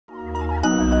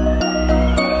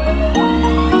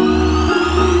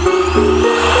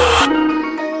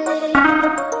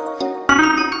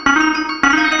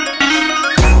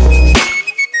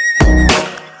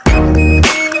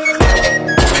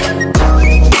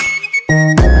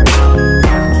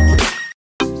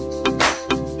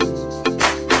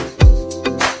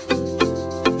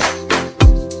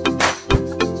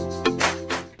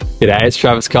G'day, it's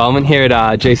Travis Coleman here at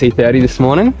GC30 this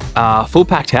morning. Full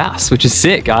packed house, which is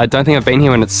sick. I don't think I've been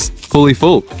here when it's fully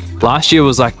full. Last year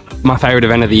was like my favourite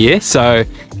event of the year, so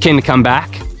keen to come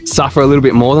back, suffer a little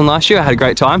bit more than last year. I had a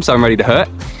great time, so I'm ready to hurt.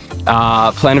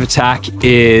 Plan of attack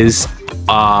is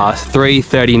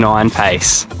 3:39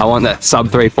 pace. I want that sub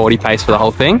 3:40 pace for the whole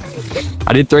thing.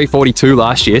 I did 3:42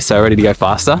 last year, so ready to go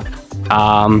faster.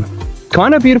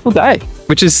 Kind of beautiful day,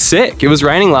 which is sick. It was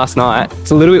raining last night.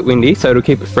 It's a little bit windy, so it'll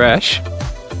keep it fresh.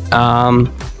 And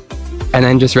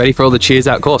then just ready for all the cheers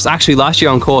out course. Actually, last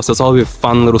year on course, there's all these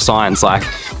fun little signs like,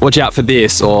 watch out for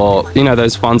this, or, you know,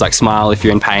 those ones like smile if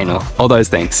you're in pain, or all those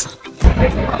things.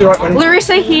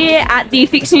 Larissa here at the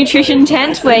Fix Nutrition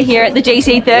tent. We're here at the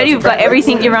GC30. We've got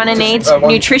everything your runner needs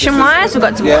nutrition wise. We've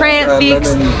got some cramp fix,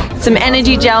 some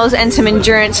energy gels and some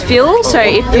endurance fuel. So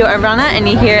if you're a runner and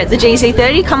you're here at the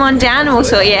GC30, come on down and we'll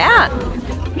sort you out.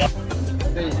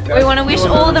 We want to wish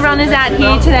all the runners out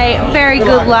here today very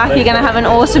good luck. You're going to have an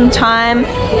awesome time.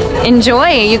 Enjoy.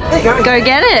 You go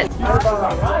get it.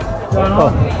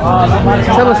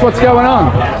 Tell us what's going on.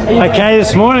 Okay,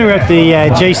 this morning we're at the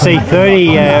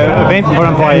GC30 event put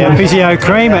on by Physio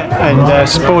Cream and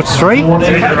Sports 3.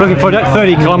 Looking for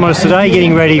 30 kilometres today,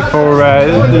 getting ready for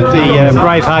the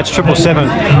Bravehearts 777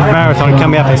 marathon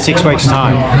coming up in 6 weeks'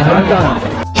 time.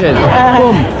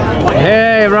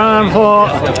 Hey, run for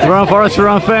us,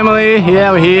 run family.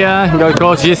 Yeah, we're here. Gold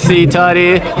Coast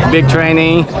GC30, big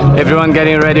training. Everyone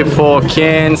getting ready for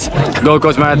Cairns, Gold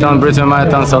Coast Marathon, Brisbane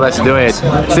Marathon. So let's do it.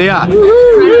 See ya.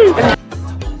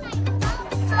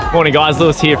 Morning guys,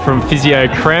 Lewis here from Physio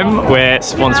Creme. We're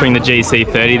sponsoring the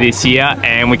GC30 this year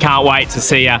and we can't wait to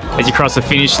see you as you cross the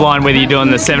finish line, whether you're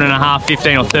doing the 7.5,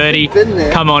 15 or 30.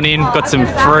 Come on in, got some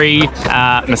free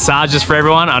massages for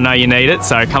everyone. I know you need it,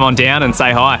 so come on down and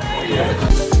say hi.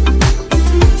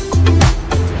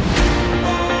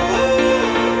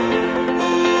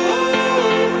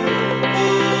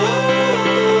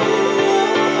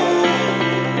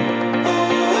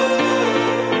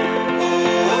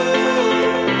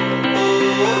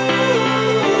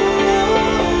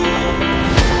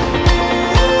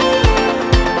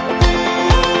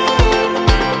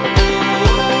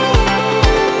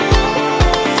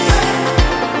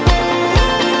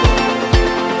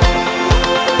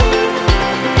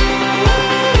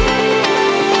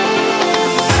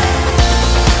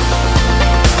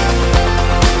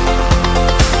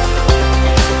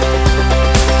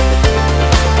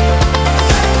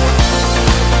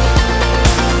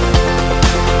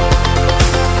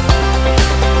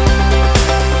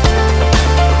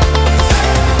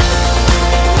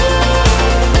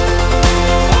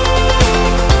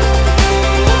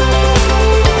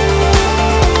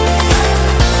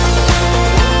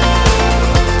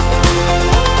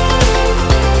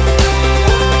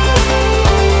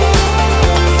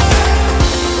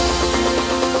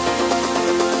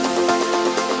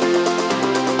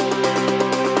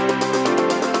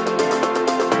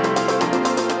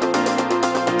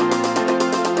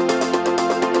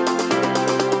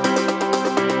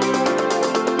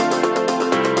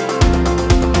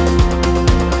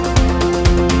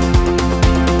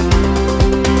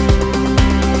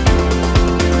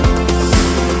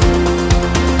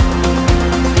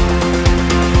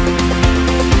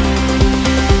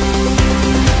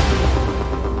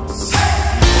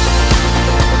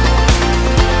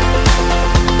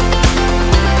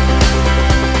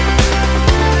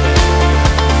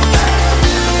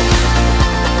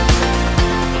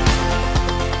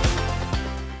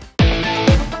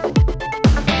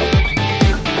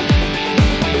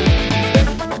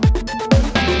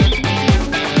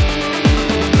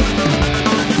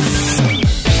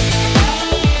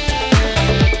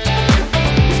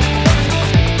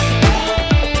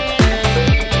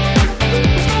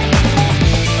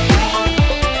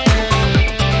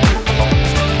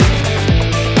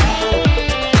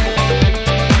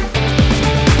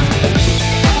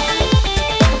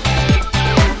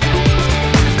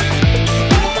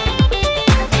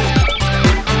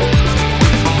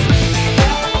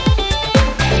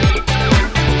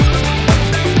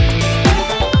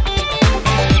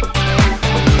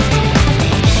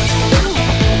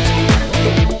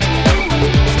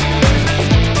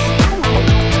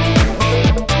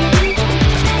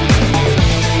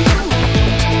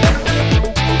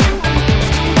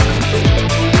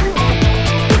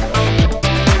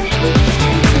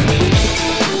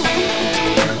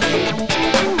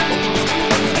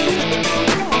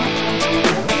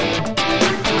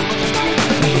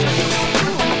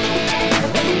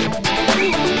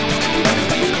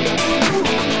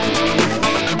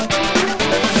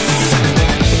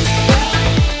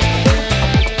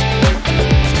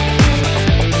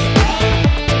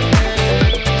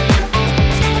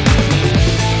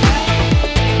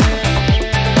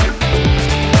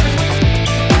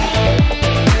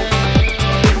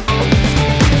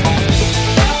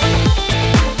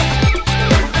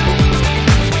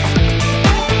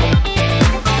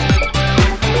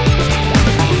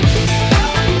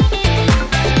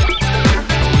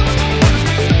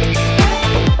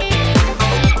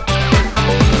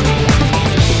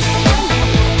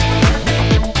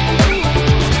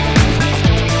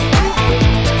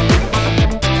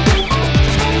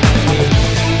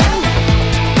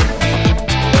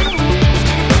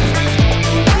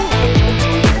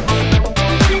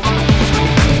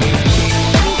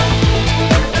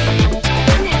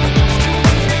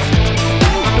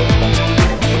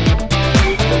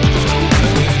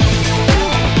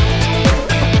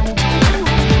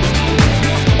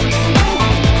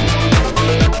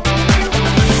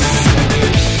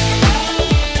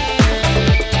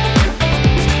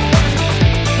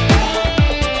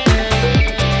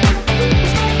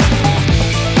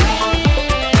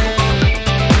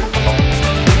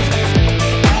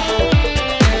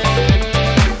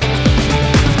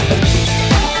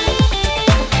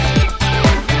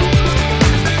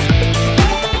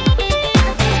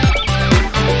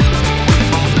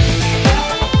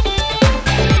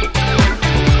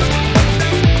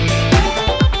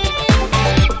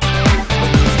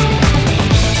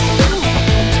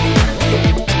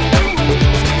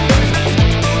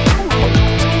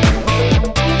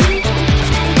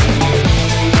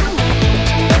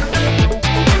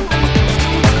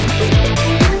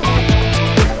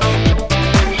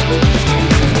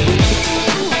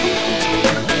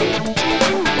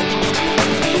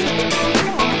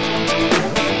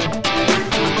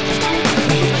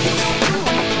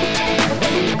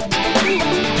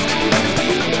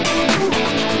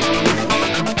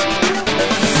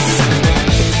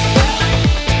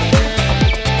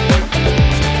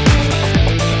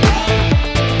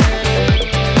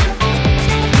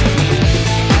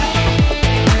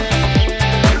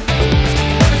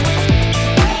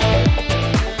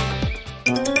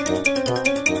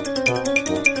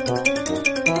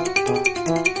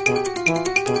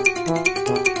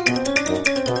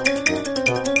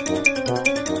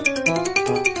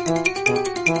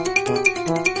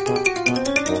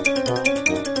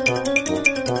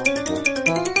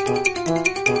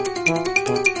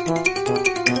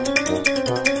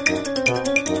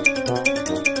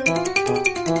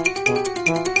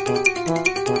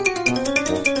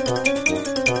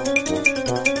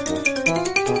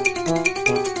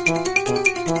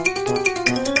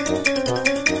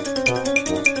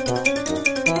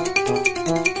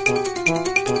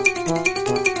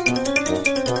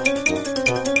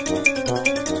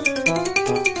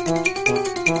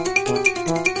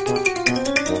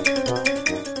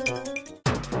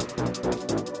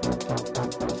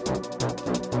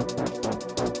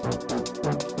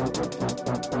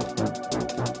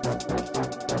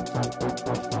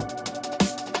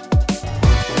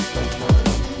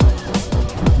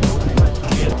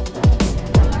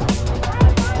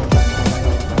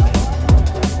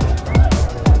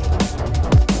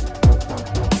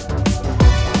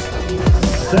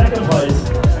 Second place,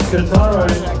 Kataro.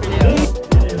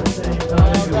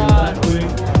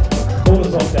 Caught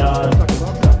us off guard.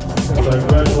 So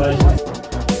congratulations.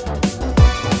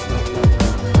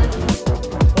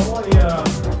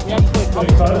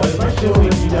 Photos. Make sure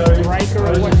that you go post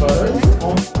your photos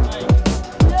on.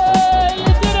 Yeah,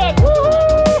 you did it!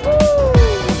 Woo-hoo-hoo!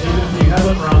 Even if you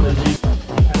haven't run the GC,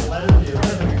 you can let it be a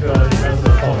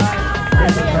the top.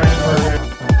 Here's the training program.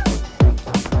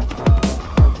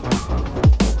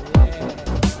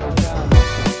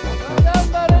 Well done,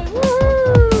 buddy! Woo-hoo!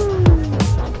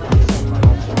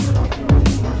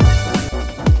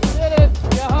 You did it!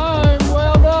 You're home!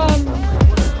 Well done!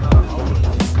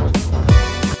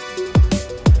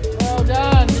 Well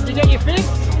done! Did you get your fix?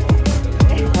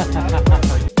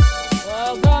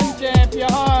 Well done, champ!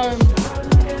 You're home!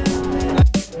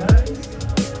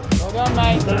 Well done,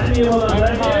 mate!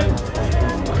 Welcome home.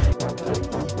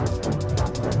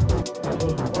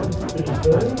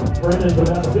 Brennan's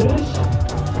about to finish.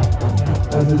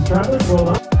 As is Travis, well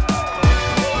done.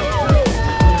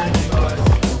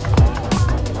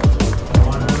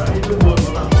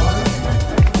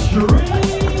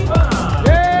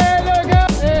 Yeah, look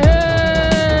up!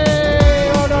 Hey!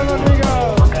 Well done, Rodrigo!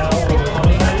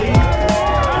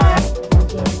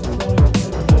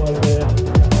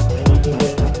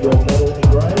 Your medal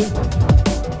engraved.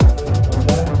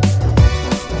 Okay.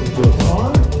 It's your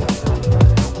time.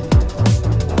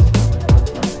 Well done,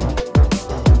 mate. Good job.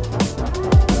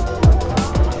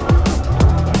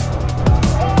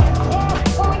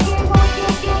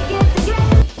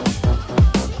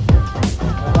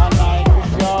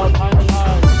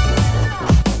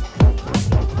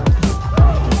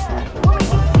 Home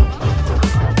and home.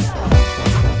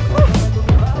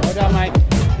 Well done, mate.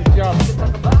 Good job.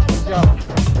 Good job.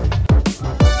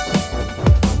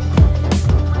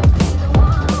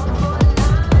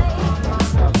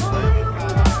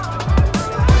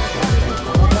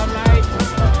 Well done, mate.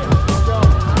 Good job. Good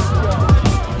job.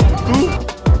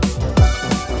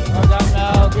 Well done,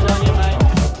 Mel. Good on you, mate.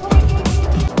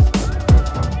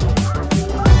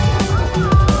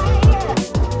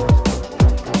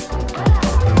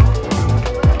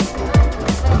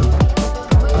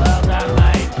 Well done,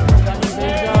 mate. Well done, you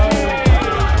big dog.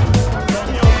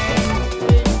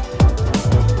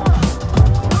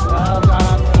 Well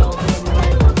done, Will.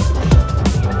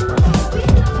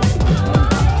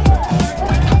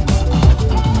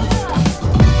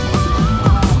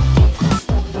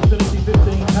 Just finishing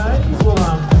 15Ks. Well,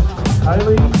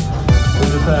 Hayley, we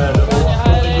just had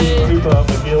Hayley. Cooper,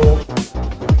 McGill.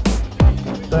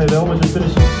 Dave Elmer just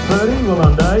finishing 30. Well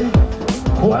done, Dave.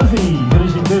 Quasi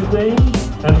finishing 15.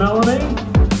 And Melanie.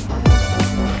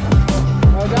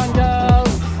 Well done, girls.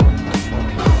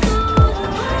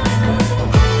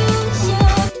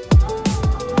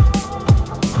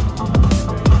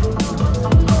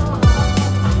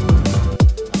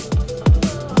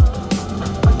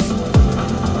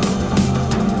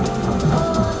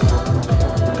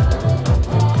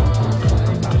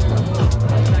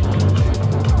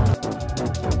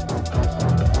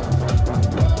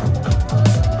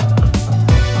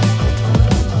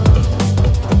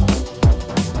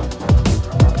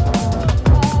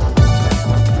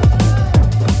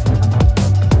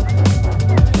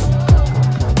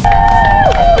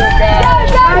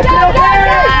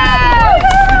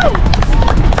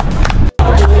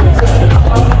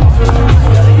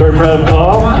 Very proud of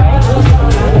Kyle.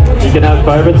 You can have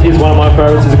favourites. Here's one of my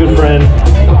favourites. He's a good friend.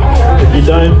 If you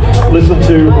don't listen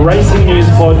to Racing News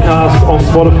Podcast on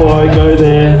Spotify, go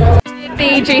there.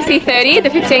 The GC30, the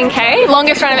 15k,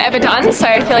 longest run I've ever done, so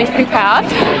feeling pretty proud.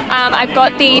 I've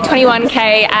got the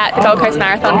 21k at the Gold Coast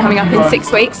Marathon coming up in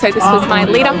 6 weeks, so this was my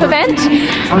lead-up event.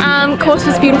 Course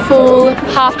was beautiful,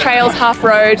 half trails, half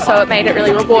road, so it made it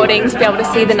really rewarding to be able to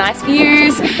see the nice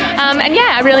views. And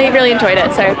yeah, I really enjoyed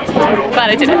it, so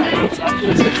glad I did it.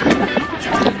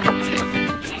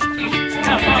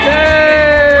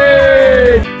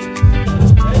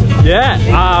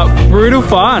 Yeah, brutal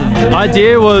fun.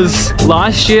 Idea was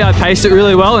last year I paced it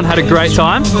really well and had a great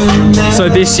time. So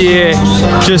this year,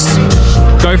 just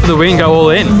go for the win, go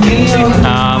all in.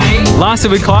 Last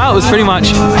year with Kyle, it was pretty much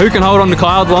who can hold on to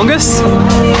Kyle the longest.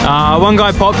 One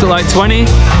guy popped at like 20,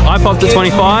 I popped at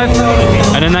 25,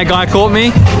 and then that guy caught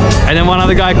me, and then one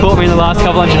other guy caught me in the last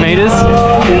couple hundred meters.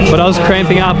 But I was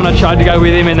cramping up and I tried to go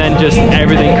with him, and then just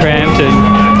everything cramped and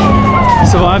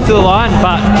survived to the line,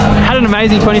 but had an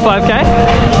amazing 25k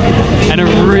and a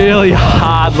really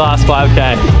hard last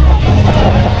 5k.